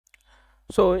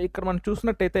So ఇక్కడ మనం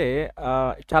చూసినట్టయితే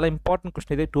చాలా ఇంపార్టెంట్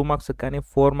క్వశ్చన్ ఇది. 2 మార్క్స్ కానీ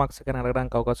 4 మార్క్స్ కానీ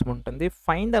అడగడానికి అవకాశం ఉంటుంది.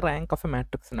 Find the rank of a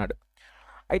matrix అన్నాడు.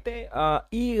 అయితే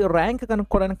ఈ ర్యాంక్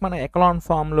కనుక్కోవడానికి మనం ఎకలాన్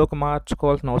ఫామ్లోకి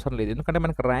మార్చుకోవాల్సిన అవసరం లేదు. ఎందుకంటే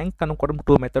మనకి ర్యాంక్ కనుక్కోవడం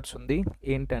 2 మెథడ్స్ ఉంది.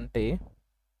 ఏంటంటే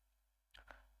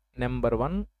number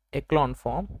 1 echelon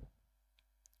form.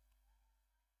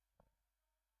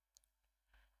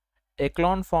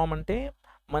 Echelon form అంటే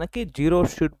మనకి zero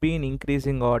should be in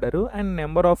increasing order and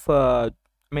number of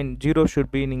zero should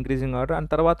be in increasing order. And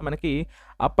తర్వాత మనకి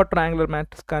అప్పర్ ట్రయాంగులర్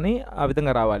మ్యాట్రిక్స్ కానీ ఆ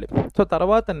విధంగా రావాలి. సో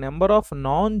తర్వాత number of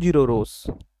non zero rose.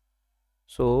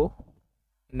 So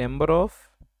number of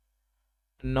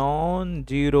non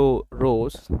zero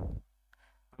rose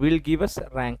will give us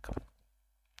rank.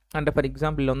 అంటే for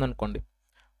example ఇలా ఉందనుకోండి,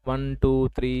 1 2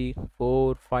 3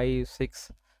 4 5 6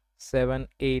 7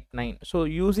 8 9. సో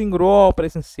యూజింగ్ రో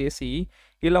ఆపరేషన్స్ చేసి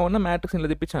ఇలా ఉన్న మ్యాట్రిక్స్ ఇలా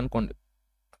తెప్పించి అనుకోండి.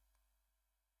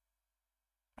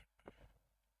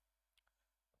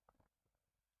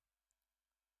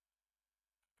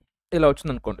 ఇలా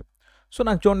వచ్చింది అనుకోండి. సో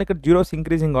నాకు చూడండి, ఇక్కడ జీరోస్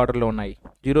ఇంక్రీజింగ్ ఆర్డర్లో ఉన్నాయి,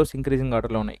 ఇక్కడ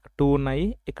 2 ఉన్నాయి,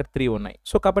 ఇక్కడ 3 ఉన్నాయి.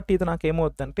 సో కాబట్టి ఇది నాకు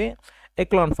ఏమవుతుందంటే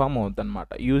ఎకలాన్ ఫామ్ అవుతుంది అనమాట,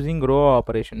 యూజింగ్ రో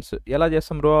ఆపరేషన్స్. ఎలా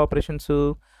చేస్తాం రో ఆపరేషన్స్?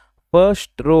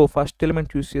 ఫస్ట్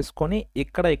ఎలిమెంట్ యూస్ చేసుకొని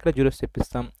ఇక్కడ జీరోస్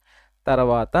తెప్పిస్తాం.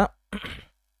 తర్వాత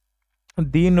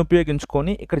దీన్ని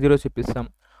ఉపయోగించుకొని ఇక్కడ జీరోస్ తెప్పిస్తాం.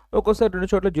 ఒక్కోసారి 2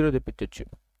 చోట్ల జీరో తెప్పించవచ్చు.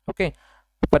 ఓకే,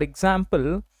 ఫర్ ఎగ్జాంపుల్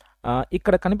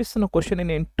ఇక్కడ కనిపిస్తున్న క్వశ్చన్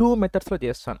నేను 2 మెథడ్స్లో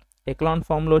చేస్తాను. ఎకలాన్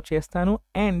ఫామ్లో చేస్తాను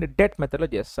అండ్ డెట్ మెథడ్లో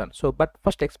చేస్తాను. సో బట్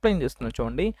ఫస్ట్ ఎక్స్ప్లెయిన్ చేస్తున్నాను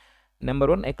చూడండి. Number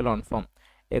 1 echelon form.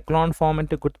 Echelon form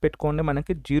అంటే గుర్తుపెట్టుకోండి,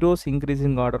 మనకి జీరోస్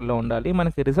ఇంక్రీజింగ్ ఆర్డర్లో ఉండాలి.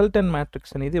 మనకి రిజల్టెంట్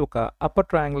మ్యాట్రిక్స్ అనేది ఒక అప్పర్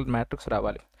ట్రయాంగిల్ మ్యాట్రిక్స్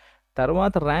రావాలి.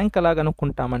 తర్వాత ర్యాంక్ ఎలా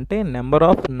కనుక్కుంటామంటే number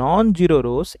of non zero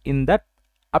rows in that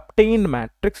obtained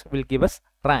matrix will give us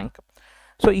rank.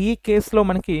 So ఈ కేసులో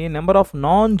మనకి number of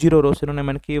non zero rose ఉన్నాయి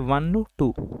మనకి 1 2.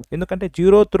 ఎందుకంటే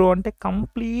జీరోత్ రో అంటే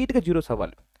కంప్లీట్గా జీరోస్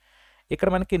అవ్వాలి. ఇక్కడ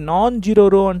మనకి నాన్ జీరో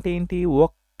రో అంటే ఏంటి?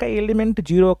 ఒక్క ఎలిమెంట్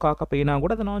జీరో కాకపోయినా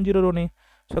కూడా అది నాన్ జీరో రోనే.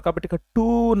 సో కాబట్టి ఇక్కడ 2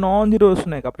 నాన్ జీరోస్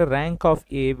ఉన్నాయి కాబట్టి rank of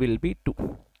A will be 2.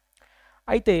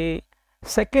 అయితే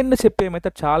సెకండ్ చెప్పే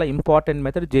మెథడ్ చాలా ఇంపార్టెంట్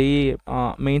మెథడ్. జేఈ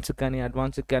మెయిన్స్కి కానీ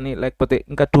అడ్వాన్స్కి కానీ లేకపోతే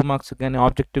ఇంకా 2 మార్క్స్కి కానీ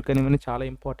ఆబ్జెక్టివ్ కానీ ఇవన్నీ చాలా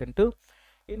ఇంపార్టెంట్.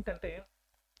 ఏంటంటే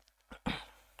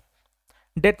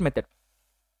డెట్ మెథడ్.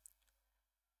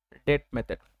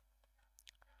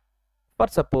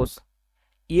 ఫర్ సపోజ్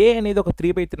ఏ అనేది ఒక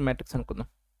 3/3 మ్యాట్రిక్స్ అనుకుందాం.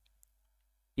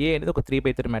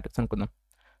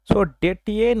 So det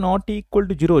A not equal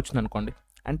to 0 వచ్చింది అనుకోండి,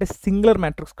 అంటే సింగులర్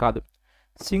మ్యాట్రిక్స్ కాదు.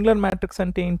 సింగులర్ మ్యాట్రిక్స్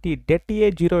అంటే ఏంటి? డెట్ ఏ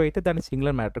 0 అయితే దాన్ని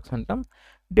సింగులర్ మ్యాట్రిక్స్ అంటాం.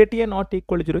 Det A not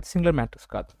equal to 0 అయితే సింగులర్ మ్యాట్రిక్స్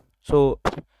కాదు. So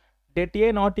det A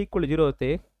not equal to 0 అయితే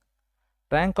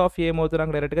ర్యాంక్ ఆఫ్ ఏ ఏమవుతుంది?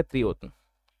 నాకు డైరెక్ట్గా 3 అవుతుంది.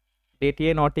 Det A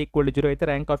not equal to 0 అయితే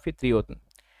ర్యాంక్ ఆఫ్ ఏ 3 అవుతుంది.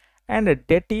 అండ్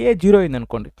డెట్ ఏ 0 అయింది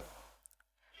అనుకోండి,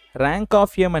 ర్యాంక్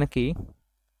ఆఫ్ ఏ మనకి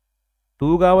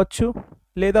 2 కావచ్చు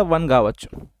లేదా 1 కావచ్చు.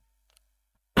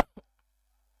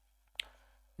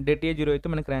 డెట్ ఏ 0 అయితే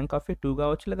మనకి ర్యాంక్ ఆఫ్ ఏ 2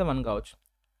 కావచ్చు లేదా 1 కావచ్చు.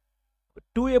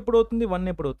 2 ఎప్పుడు అవుతుంది, 1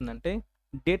 ఎప్పుడు అవుతుంది అంటే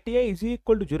det A is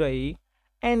equal to 0 అయ్యి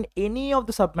and any of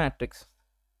the sub matrix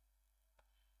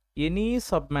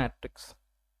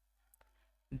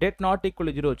debt not equal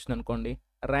to 0 వచ్చింది అనుకోండి,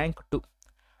 ర్యాంక్ 2.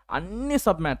 అన్ని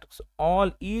sub matrix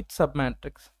each sub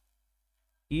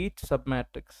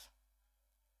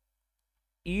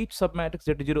matrix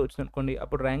debt 0 వచ్చింది అనుకోండి,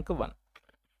 అప్పుడు rank 1.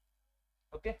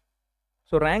 Okay,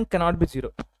 so rank cannot be 0.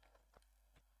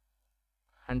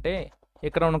 అంటే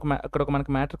ఇక్కడ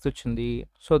మనకి మ్యాట్రిక్స్ వచ్చింది.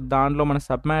 సో దాంట్లో మన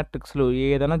సబ్ మ్యాట్రిక్స్లు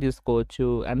ఏదైనా తీసుకోవచ్చు.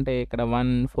 అంటే ఇక్కడ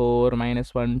 1 4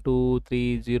 -1 2 3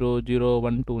 0 0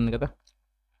 1 2 ఉంది కదా,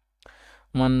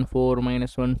 1 4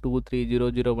 -1 2 3 0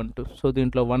 0 1 2. సో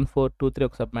దీంట్లో 1 4 2 3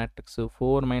 ఒక సబ్ మ్యాట్రిక్స్,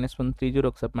 4 -1 3 0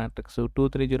 ఒక సబ్ మ్యాట్రిక్స్, 2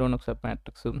 3 0 1 ఒక సబ్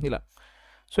మ్యాట్రిక్స్, ఇలా.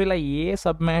 సో ఇలా ఏ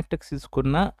సబ్ మ్యాట్రిక్స్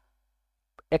తీసుకున్నా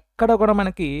ఎక్కడ కూడా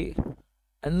మనకి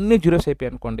అన్ని జీరోస్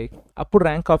అయిపోయాయి అనుకోండి, అప్పుడు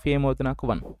ర్యాంక్ ఆఫ్ ఏమవుతుంది? నాకు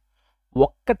 1.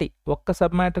 ఒక్క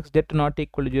sub matrix debt not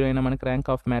equal to 0 అయినా మనకి ర్యాంక్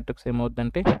ఆఫ్ మ్యాట్రిక్స్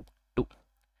ఏమవుతుందంటే 2.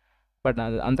 బట్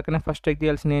అందుకనే ఫస్ట్ చెక్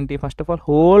చేయాల్సింది ఏంటి? First of all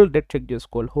whole debt check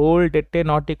చేసుకోవాలి. Whole det A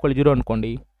not equal 0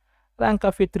 అనుకోండి, ర్యాంక్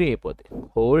ఆఫ్ ఏ 3 అయిపోద్ది.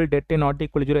 Whole det A not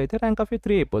equal 0 అయితే ర్యాంక్ ఆఫ్ ఏ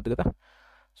 3 అయిపోద్ది కదా.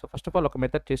 సో ఫస్ట్ ఆఫ్ ఆల్ ఒక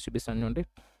మెథడ్ చేసి చూపిస్తాను చూడండి.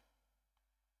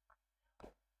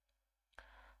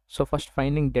 So first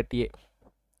finding det A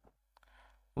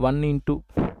 1 ×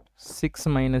 6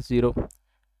 - 0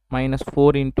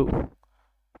 -4 ×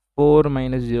 4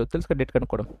 - 0 తెలుసు కదా డెట్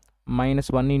కనుక్కోవడం.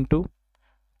 -1 ×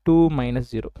 2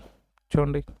 - 0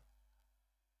 చూడండి,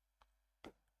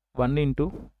 1 ×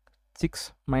 6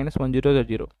 - 1 0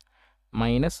 0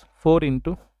 -4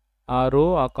 × ఆ రో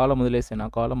ఆ కాలం వదిలేసాను, ఆ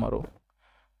కాలం ఆ రో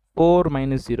 4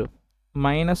 - 0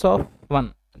 -1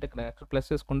 అంటే ఇక్కడ ప్లస్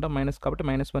చేసుకుంటాం మైనస్ కాబట్టి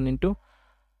 -1 ×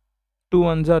 2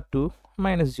 ones are 2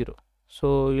 minus 0. So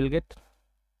you'll get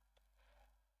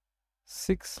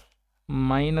 6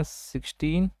 minus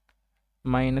 16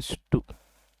 minus 2.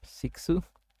 6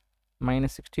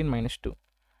 minus 16 minus 2.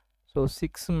 So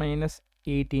 6 minus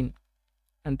 18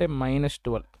 అంటే minus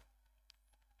 12.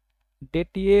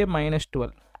 Det A minus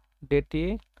 12. Det A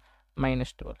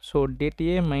minus 12. So det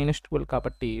A minus 12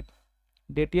 కాబట్టి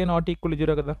det A not equal to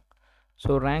 0 కదా.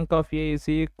 So rank of A is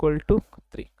equal to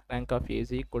 3. Rank of A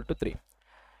is equal to 3.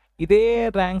 ఇదే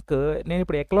rank నేను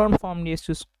ఇప్పుడు echelon form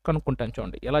చేసి కనుక్కుంటాను.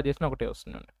 చూడండి ఎలా చేసినా ఒకటే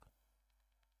వస్తుందండి.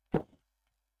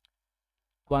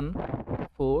 1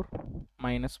 4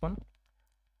 minus 1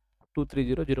 2 3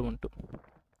 0 0 1 2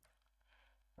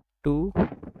 2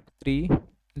 3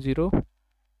 0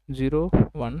 0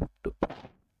 1 2.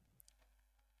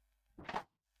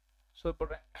 సో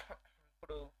ఇప్పుడు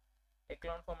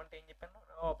ఎక్లాన్ ఫామ్ అంటే ఏం చెప్పాను,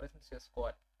 ఆపరేషన్స్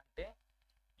చేసుకోవాలి అంటే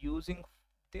using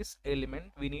this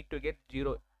element we need to get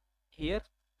 0 here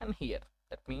and here.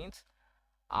 That means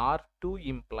R2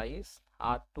 implies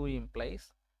R2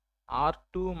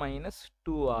 minus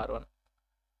 2R1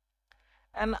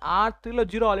 and R3 లో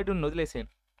 0 ఆల్రెడీ ఉంది,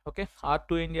 వదిలేసేయండి. ఓకే, R2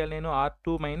 ఏం చేయాలి నేను, R2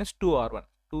 minus 2R1.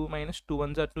 2 minus 2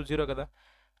 1s are 2 0 కదా.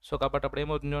 సో కాబట్టి అప్పుడు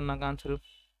ఏమవుతుంది నాకు answer,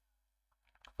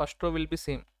 first row will be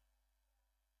same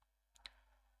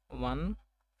 1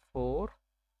 4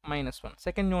 minus 1.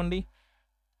 Second చూడండి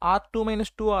R2 minus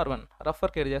 2R1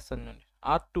 రఫర్ కేర్ చేస్తాను చూడండి.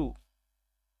 R2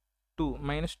 2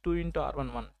 minus 2 into R1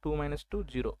 1 2 minus 2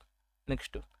 0.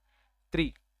 Next 3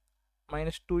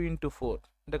 minus 2 into 4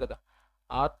 అంతే కదా.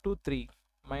 R2 3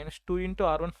 minus 2 into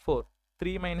R1 4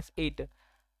 3 minus 8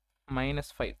 minus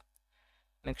 5.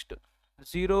 Next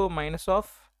 0 minus of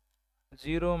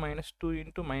 0 minus 2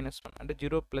 into minus 1 అంటే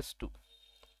 0 plus 2.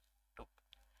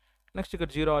 Next ఇక్కడ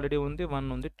 0 already ఉంది, 1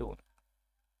 ఉంది, 2 ఉంది.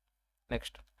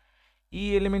 నెక్స్ట్ ఈ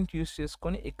ఎలిమెంట్ యూస్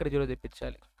చేసుకొని ఇక్కడ 0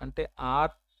 తెప్పించాలి అంటే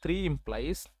R3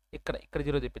 ఇంప్లైస్ ఇక్కడ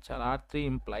 0 తెప్పించాలి. R3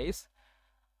 implies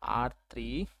R3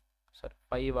 sorry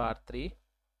 5R3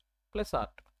 plus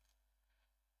R2.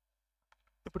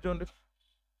 ఇప్పుడు చూడండి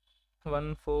 1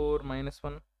 4 minus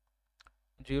 1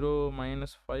 0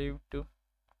 minus 5 2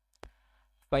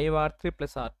 5R3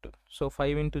 plus R2. So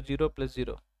 5 into 0 plus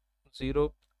 0 0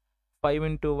 5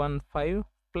 into 1 5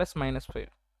 plus minus 5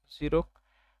 0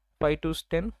 5 2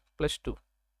 10 plus 2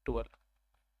 12.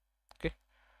 Okay,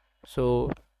 so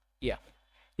yeah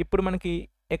ఇప్పుడు మనకి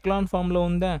ఎక్లాన్ ఫామ్లో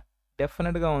ఉందా,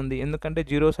 డెఫినెట్గా ఉంది, ఎందుకంటే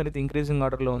జీరోస్ అనేది ఇంక్రీజింగ్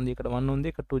ఆర్డర్లో ఉంది. ఇక్కడ 1 ఉంది,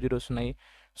 ఇక్కడ 2 జీరోస్ ఉన్నాయి.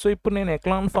 సో ఇప్పుడు నేను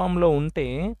ఎక్లాన్ ఫామ్లో ఉంటే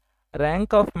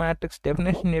ర్యాంక్ ఆఫ్ మ్యాట్రిక్స్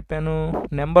డెఫినేషన్ చెప్పాను,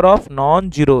 number of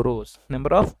non zero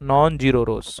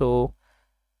rose. So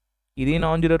ఇది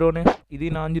నాన్ జీరో రోనే, ఇది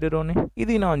నాన్ జీరో రోనే,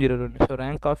 ఇది non zero రోనే. So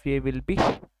rank of A will be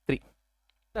 3.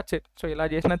 That's it. So ఇలా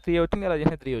చేసిన 3 వచ్చింది, ఇలా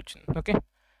చేసిన 3 వచ్చింది. ఓకే,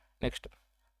 నెక్స్ట్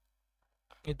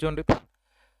ఇది చూడండి.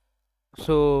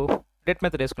 So det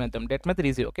method వేసుకునేద్దాం. Debt method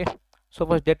easy. Okay, so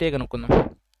first det A కనుక్కుందాం.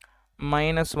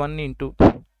 -1 into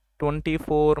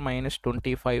 24 minus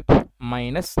 25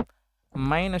 minus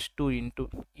 2 into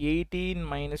 18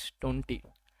 minus 20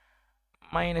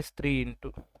 minus 3 into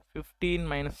 15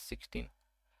 minus 16.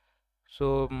 So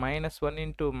 -1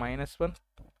 into -1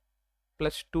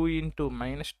 plus 2 into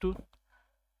 -2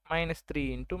 minus 3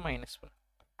 into -1.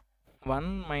 1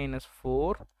 minus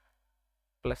 4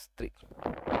 plus 3.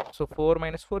 So 4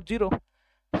 minus 4 0.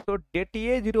 So det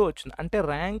A 0 వచ్చింది అంటే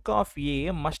rank of a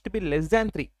must be less than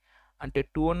 3 అంటే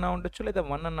 2 అన్నా ఉండొచ్చు లేదా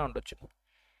 1 అన్నా ఉండొచ్చు.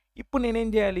 ఇప్పుడు నేనేం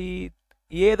చేయాలి,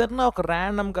 ఏదన్నా ఒక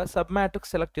ర్యాండమ్గా సబ్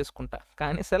మ్యాట్రిక్స్ సెలెక్ట్ చేసుకుంటా,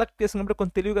 కానీ సెలెక్ట్ చేసినప్పుడు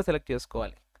కొంచెం తెలివిగా సెలెక్ట్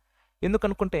చేసుకోవాలి.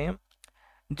 ఎందుకనుకుంటే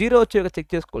 0 వచ్చేగా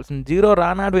చెక్ చేసుకోవాల్సింది, 0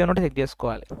 రానాడు ఏమంటే చెక్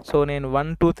చేసుకోవాలి. సో నేను 1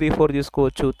 2 3 4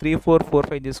 తీసుకోవచ్చు, 3 4 4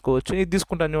 5 తీసుకోవచ్చు. ఇది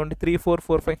తీసుకుంటాను చూడండి 3 4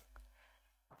 4 5.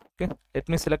 Okay, let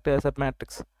me select sub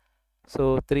matrix. So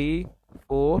 3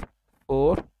 4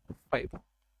 4 5.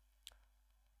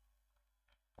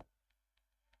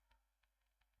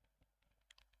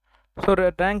 So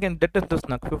rank and det is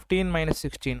నాకు 15 minus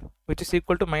 16 which is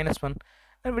equal to -1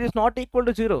 and which is not equal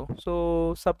to 0. So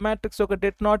submatrix ఒక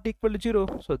det not equal to 0.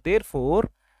 So therefore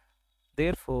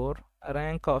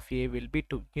rank of A will be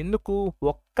 2. ఎందుకు,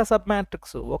 ఒక్క submatrix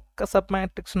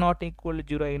not equal to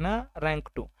 0 అయినా rank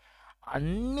 2.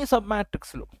 అన్ని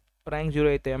submatrixలు rank 0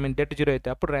 అయితే det 0 అయితే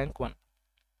అప్పుడు rank 1.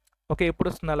 Okay, ఎప్పుడు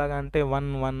వస్తుంది అలాగా అంటే 1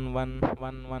 1 1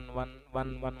 1 1 1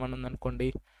 1 1 1 ఉందనుకోండి,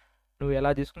 నువ్వు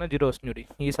ఎలా తీసుకున్నా 0 వస్తుంది.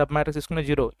 ఈ సబ్ మ్యాట్రిక్స్ తీసుకున్న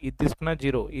 0, ఇది తీసుకున్న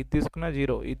 0, ఇది తీసుకున్న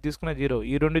 0, ఇది తీసుకున్న 0,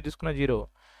 ఈ రెండు తీసుకున్న 0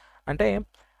 అంటే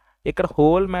ఇక్కడ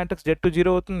హోల్ మ్యాట్రిక్స్ జెట్ 0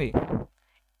 అవుతుంది.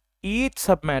 ఈచ్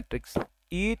సబ్ మ్యాట్రిక్స్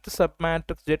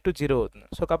జెట్ 0 అవుతుంది.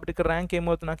 సో కాబట్టి ఇక్కడ ర్యాంక్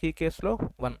ఏమవుతుంది నాకు ఈ కేసులో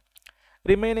 1.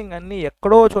 రిమైనింగ్ అన్నీ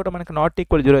ఎక్కడో చోట మనకి నాట్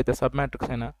ఈక్వల్ 0 అయితే సబ్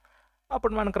మ్యాట్రిక్స్ అయినా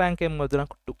అప్పుడు మనకు ర్యాంక్ ఏమవుతుంది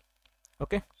నాకు 2.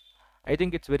 Okay, I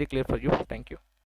think it's very clear for you. Thank you.